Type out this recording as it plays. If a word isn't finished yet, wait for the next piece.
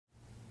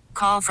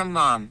Call from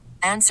mom.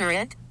 Answer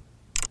it.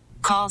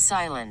 Call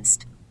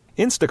silenced.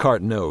 Instacart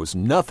knows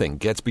nothing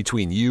gets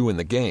between you and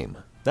the game.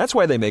 That's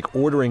why they make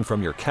ordering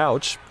from your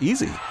couch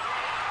easy.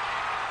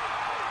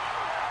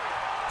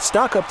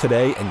 Stock up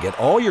today and get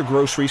all your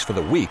groceries for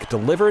the week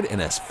delivered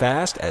in as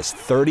fast as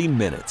 30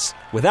 minutes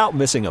without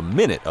missing a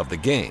minute of the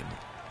game.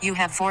 You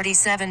have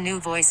 47 new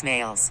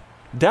voicemails.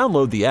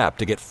 Download the app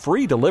to get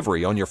free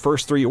delivery on your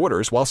first 3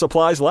 orders while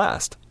supplies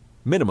last.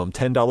 Minimum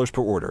 $10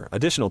 per order.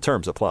 Additional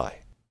terms apply.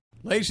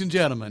 Ladies and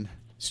gentlemen,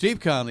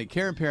 Steve Conley,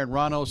 Karen Parent,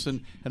 Ron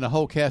Olson, and a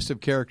whole cast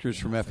of characters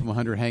from FM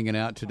 100 hanging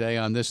out today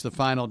on this, the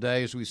final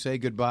day, as we say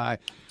goodbye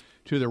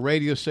to the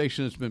radio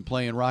station that's been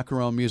playing rock and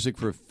roll music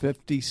for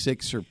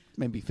 56 or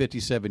maybe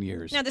 57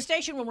 years. Now, the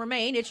station will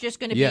remain. It's just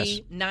going to Yes.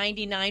 be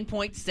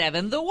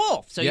 99.7 The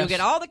Wolf. So Yes. you'll get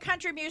all the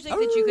country music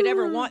that you could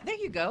ever want. There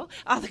you go.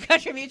 All the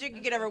country music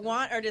you could ever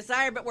want or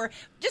desire. But we're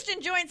just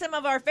enjoying some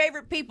of our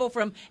favorite people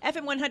from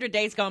FM 100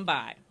 days gone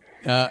by.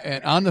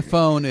 And on the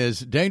phone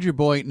is Danger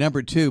Boy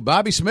number 2,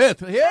 Bobby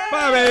Smith. Yeah.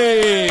 Bobby!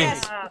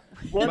 Yes.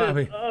 What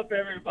Bobby. is up,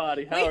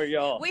 everybody? How are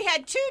y'all? We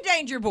had 2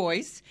 Danger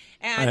Boys,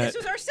 and this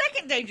was our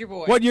second Danger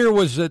Boy. What year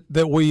was it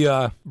that we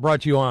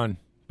brought you on,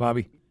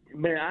 Bobby?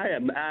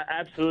 Man,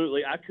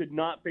 absolutely. I could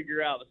not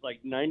figure out. It's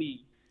like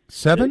 96,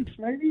 7?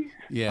 maybe?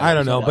 Yeah, I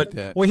don't know, something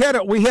but like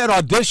that. we had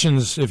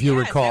auditions, if you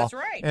Yes, recall. that's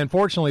right. And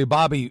fortunately,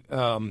 Bobby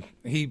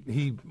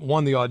he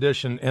won the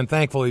audition, and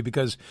thankfully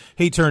because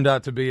he turned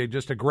out to be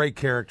just a great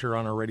character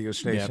on our radio Yeah.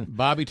 station.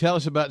 Bobby, tell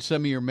us about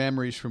some of your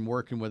memories from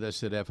working with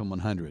us at FM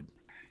 100.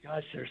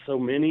 Gosh, there's so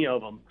many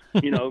of them.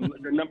 You know,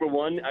 the number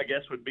one, I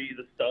guess, would be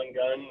the stun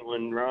gun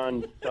when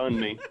Ron stunned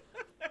me.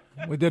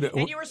 We did it.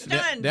 And you were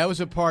stunned. That was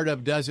a part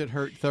of Does It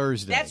Hurt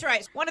Thursday. That's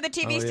right. One of the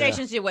TV Oh, yeah.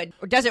 stations did what?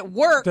 Or Does It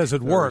Work? Does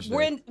it work?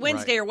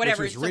 Wednesday or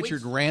whatever. Which was So we-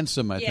 Richard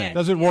Ransom, I Yeah. think.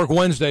 Does it work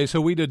Wednesday?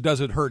 So we did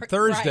Does It Hurt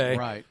Thursday.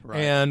 Right.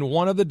 And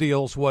one of the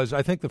deals was,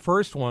 I think the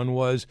first one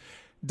was,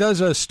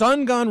 does a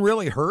stun gun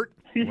really hurt?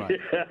 Right.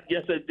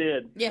 Yes, it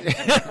did. Yeah.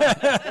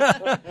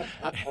 To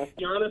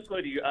be honest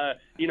with you,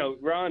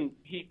 Ron,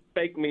 he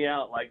faked me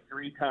out like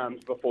 3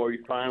 times before he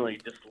finally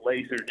just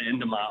lasered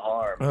into my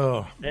arm.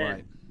 Oh, And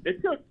right.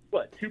 it took,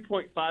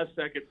 2.5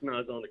 seconds and I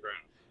was on the ground.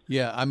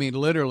 Yeah, I mean,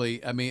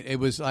 literally, it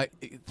was like,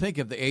 think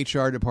of the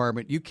HR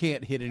department. You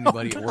can't hit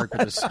anybody at work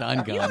with a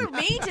stun gun. You were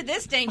mean to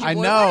this Danger Boy. I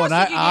know, What and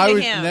else did you do I to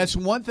was. him? That's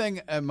one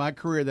thing in my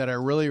career that I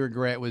really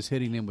regret was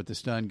hitting him with the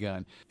stun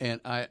gun,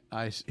 and I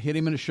hit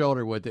him in the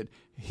shoulder with it.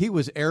 He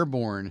was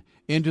airborne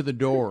into the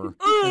door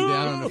and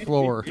down on the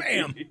floor.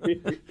 bam.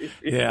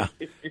 Yeah.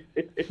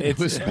 It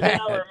was And bad.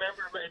 I remember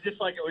it just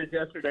like it was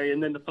yesterday,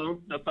 and then the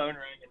phone rang,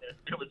 and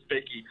it was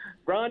Vicky.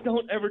 Ron,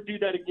 don't ever do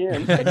that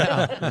again. It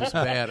was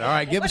bad. All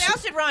right, give What us.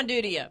 else did Ron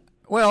do to you?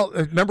 Well,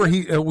 remember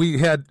we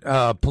had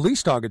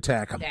police dog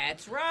attack him.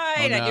 That's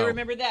right. Oh, I no. do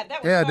remember that.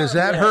 That was Yeah, does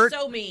horrible. that He was hurt?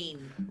 So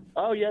mean.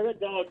 Oh yeah,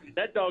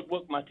 that dog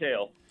whooped my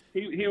tail.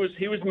 He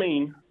was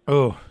mean.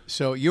 Oh,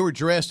 So you were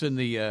dressed in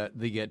the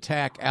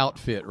attack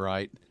outfit,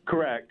 right?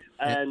 Correct.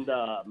 And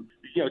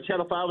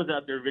Channel 5 was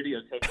out there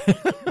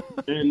videotaping,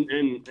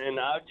 and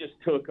I just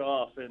took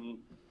off. And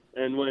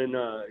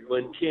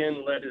when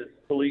Ken let his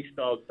police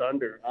dog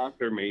Thunder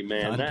after me,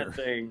 man, Thunder. that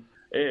thing.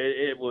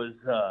 It was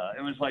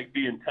like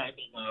being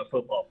tackled by a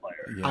football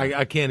player. Yeah.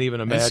 I can't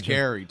even imagine. That's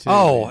scary too.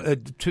 Oh,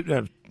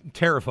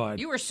 terrified.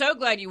 You were so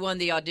glad you won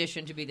the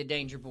audition to be the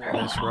Danger Boy.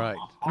 That's right.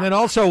 And then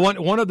also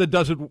one of the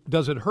does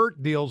it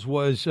hurt deals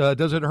was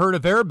does it hurt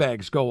if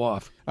airbags go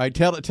off? All right,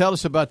 tell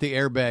us about the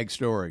airbag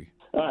story.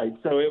 All right,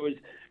 so it was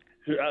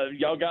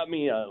y'all got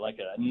me like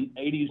an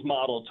 '80s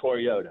model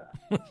Toyota,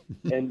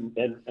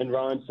 and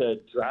Ron said,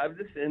 drive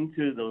this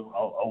into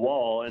a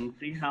wall and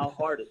see how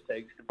hard it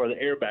takes for the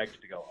airbags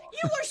to go off.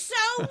 You were so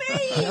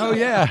mean. Oh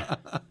yeah.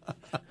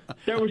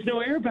 There was no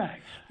airbags.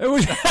 It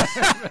was.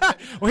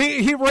 Well,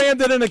 he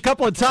rammed it in a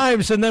couple of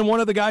times, and then one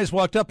of the guys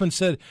walked up and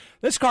said,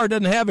 "This car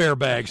doesn't have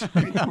airbags."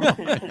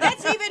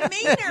 That's even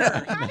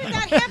meaner. How did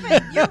that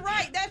happen? You're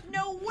right. That's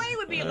no way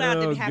would be allowed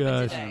Oh, to happen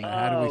gosh. today.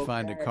 How do we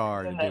find a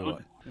car to do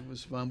it? It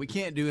was fun. We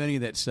can't do any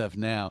of that stuff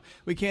now.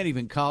 We can't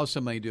even call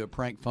somebody to do a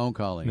prank phone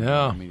call anymore.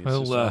 No. I mean, it's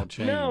just Well, all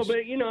changed. No, but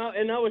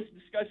and I was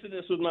discussing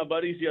this with my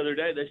buddies the other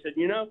day. They said,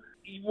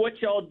 what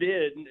y'all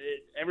did,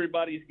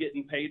 everybody's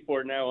getting paid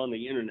for now on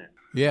the internet.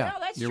 yeah, No,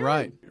 that's you're true.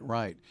 right.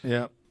 Right.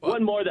 Yeah.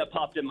 One more that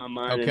popped in my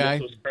mind, Okay.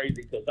 and this was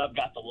crazy because I've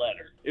got the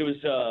letter. It was,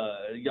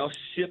 y'all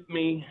ship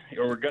me,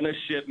 or we're going to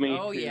ship me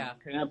Oh, to yeah.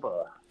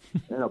 Tampa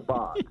in a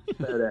box,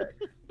 FedEx.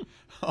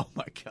 Oh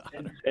my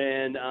God.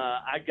 And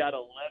I got a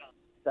letter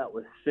that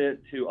was sent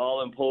to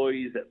all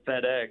employees at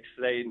FedEx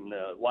saying,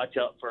 watch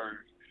out for,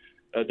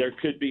 there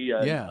could be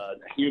a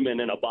human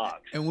in a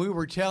box. And we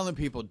were telling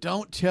people,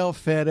 don't tell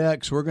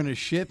FedEx we're going to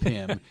ship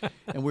him.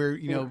 And we're,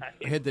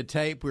 had the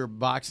tape, we were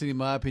boxing him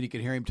up, and you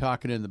could hear him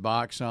talking in the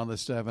box and all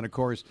this stuff. And of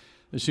course,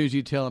 as soon as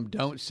you tell them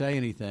don't say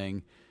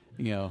anything,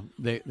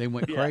 they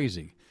went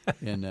crazy.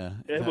 And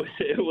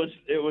It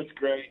was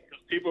great.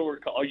 People were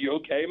calling, "Are you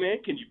okay,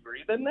 man? Can you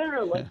breathe in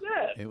there?" Like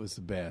that. it was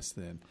the best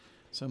then.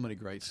 So many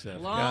great stuff.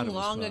 Long, God, it was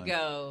long fun.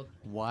 ago.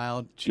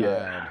 Wild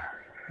child.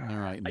 All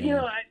right, man. You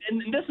know,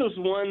 and this was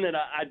one that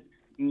I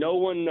no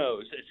one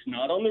knows. It's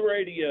not on the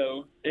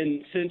radio,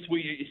 and since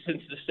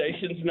the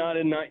station's not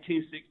in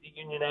 1960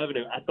 Union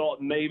Avenue, I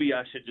thought maybe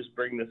I should just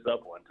bring this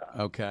up one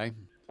time. Okay.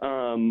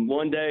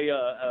 One day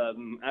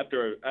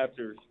after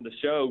the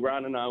show,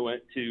 Ron and I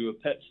went to a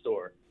pet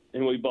store,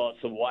 and we bought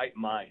some white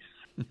mice.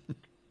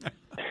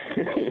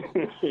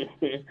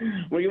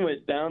 We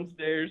went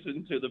downstairs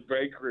into the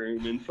break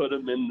room and put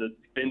them in the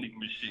vending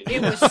machine.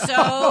 It was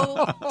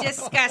so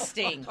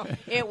disgusting.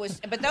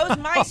 But those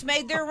mice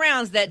made their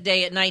rounds that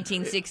day at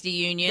 1960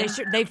 Union.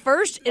 They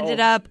first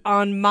ended up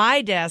on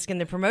my desk in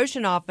the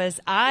promotion office.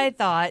 I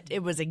thought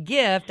it was a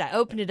gift. I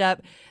opened it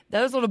up.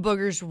 Those little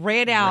boogers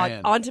ran out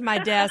onto my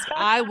desk.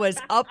 I was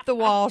up the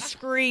wall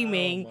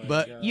screaming.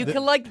 But you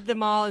collected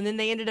them all, and then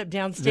they ended up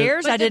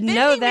downstairs. I didn't the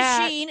know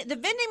vending that. The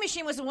vending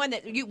machine was the one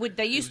that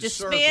they used to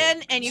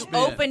spin, and you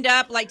opened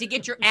up like to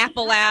get your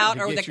apple out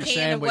or the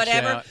can or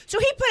whatever. Out. So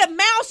he put a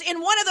mouse in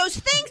one of those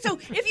things. So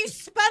if you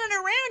spun it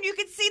around, you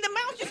could see the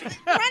mouse just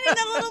running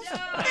the little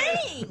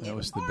thing. That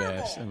was the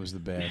best. That was the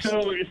best.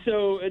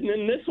 So and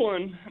then this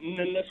one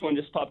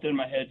just popped in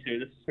my head too.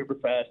 This is super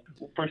fast.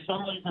 For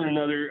some reason or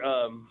another,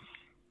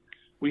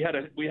 we had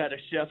a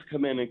chef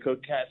come in and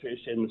cook catfish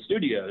in the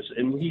studios,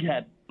 and he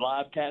had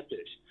live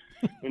catfish.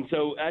 And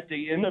so at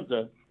the end of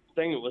the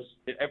thing, it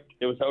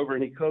was over,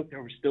 and he cooked.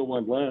 There was still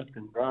one left,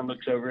 and Ron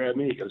looks over at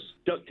me. He goes,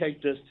 "Don't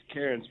take this to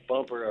Karen's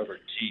bumper over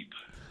cheap."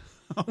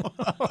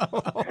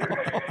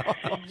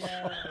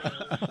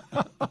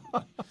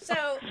 So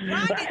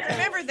Ron didn't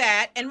remember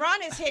that, and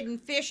Ron has hidden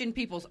fish in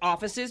people's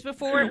offices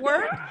before at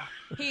work.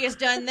 He has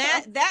done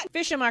that. That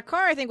fish in my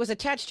car, I think, was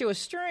attached to a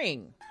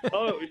string.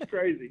 Oh, it was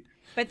crazy.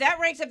 But that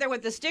ranks up there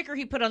with the sticker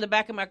he put on the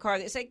back of my car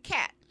that said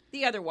 "Cat,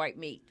 the other white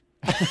meat."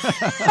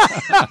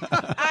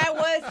 I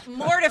was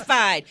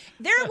mortified.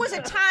 There was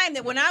a time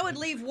that when I would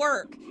leave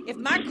work, if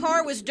my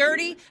car was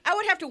dirty, I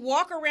would have to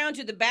walk around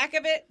to the back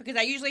of it because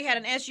I usually had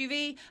an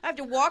SUV. I have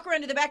to walk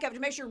around to the back of it to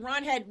make sure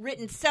Ron had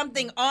written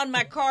something on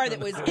my car that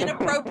was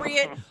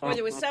inappropriate or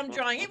there was some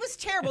drawing. It was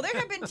terrible. There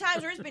have been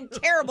times where it's been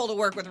terrible to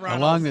work with Ron.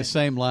 Along the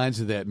same lines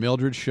of that,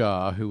 Mildred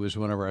Shaw, who was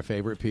one of our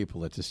favorite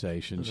people at the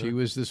station, she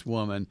was this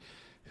woman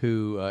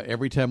who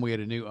every time we had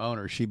a new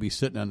owner, she'd be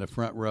sitting on the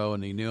front row,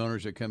 and the new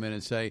owners would come in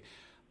and say,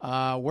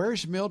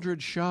 "Where's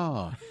Mildred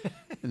Shaw?"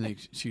 And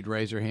she'd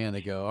raise her hand.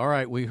 They go, "All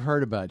right, we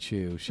heard about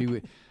you."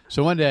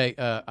 So one day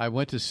I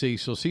went to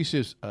Cecil.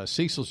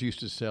 Cecil's used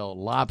to sell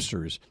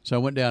lobsters, so I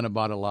went down and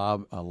bought a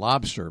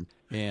lobster,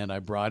 and I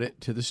brought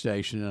it to the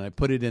station, and I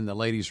put it in the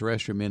ladies'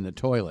 restroom in the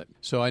toilet.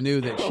 So I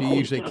knew that she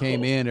usually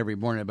came in every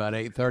morning about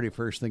 8:30.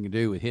 First thing to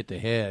do was hit the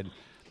head.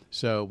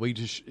 So we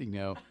just,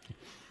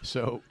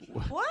 So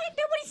what?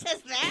 Nobody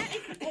says that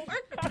anymore.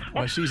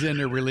 Well, she's in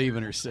there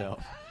relieving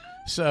herself.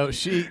 So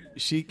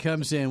she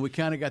comes in. We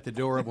kind of got the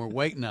door open. We're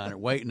waiting on her.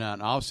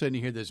 All of a sudden,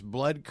 you hear this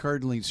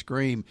blood-curdling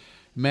scream.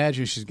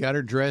 Imagine she's got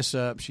her dress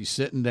up. She's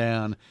sitting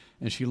down,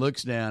 and she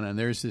looks down, and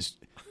there's this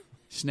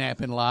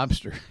snapping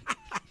lobster.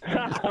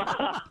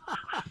 Oh,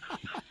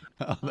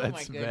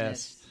 that's the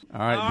best. All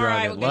right,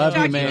 brother. Well, love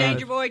you, man.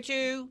 Danger Boy,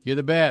 too. You're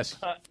the best.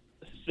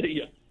 See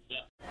ya.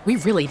 We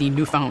really need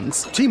new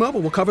phones. T-Mobile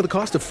will cover the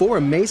cost of 4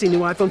 amazing new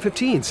iPhone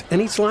 15s, and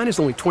each line is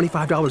only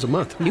 $25 a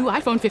month. New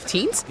iPhone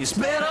 15s? It's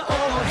better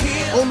over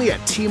here. Only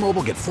at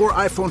T-Mobile, get 4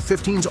 iPhone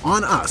 15s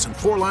on us and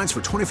 4 lines for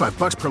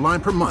 $25 per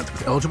line per month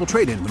with eligible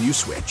trade-in when you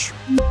switch.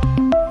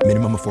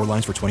 Minimum of 4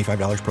 lines for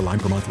 $25 per line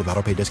per month with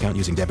autopay discount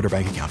using debit or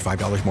bank account.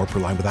 $5 more per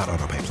line without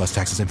autopay, plus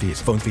taxes and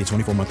fees. Phone fee at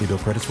 24 monthly bill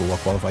credits for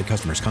well-qualified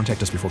customers.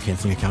 Contact us before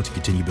canceling account to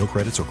continue bill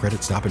credits or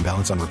credit stop and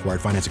balance on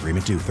required finance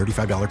agreement due.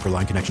 $35 per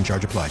line connection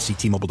charge applies. See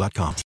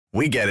T-Mobile.com.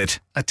 We get it.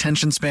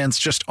 Attention spans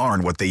just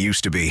aren't what they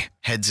used to be.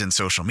 Heads in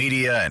social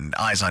media and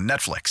eyes on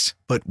Netflix.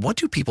 But what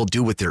do people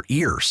do with their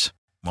ears?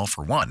 Well,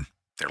 for one,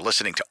 they're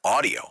listening to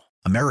audio.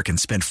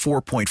 Americans spend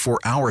 4.4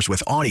 hours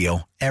with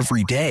audio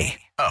every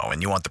day. Oh,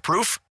 and you want the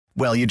proof?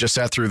 Well, you just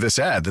sat through this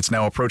ad that's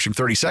now approaching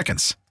 30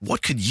 seconds.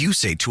 What could you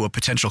say to a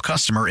potential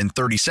customer in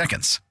 30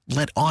 seconds?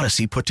 Let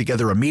Odyssey put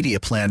together a media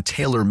plan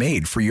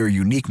tailor-made for your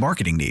unique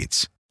marketing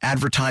needs.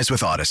 Advertise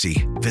with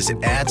Odyssey.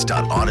 Visit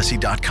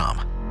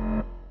ads.odyssey.com.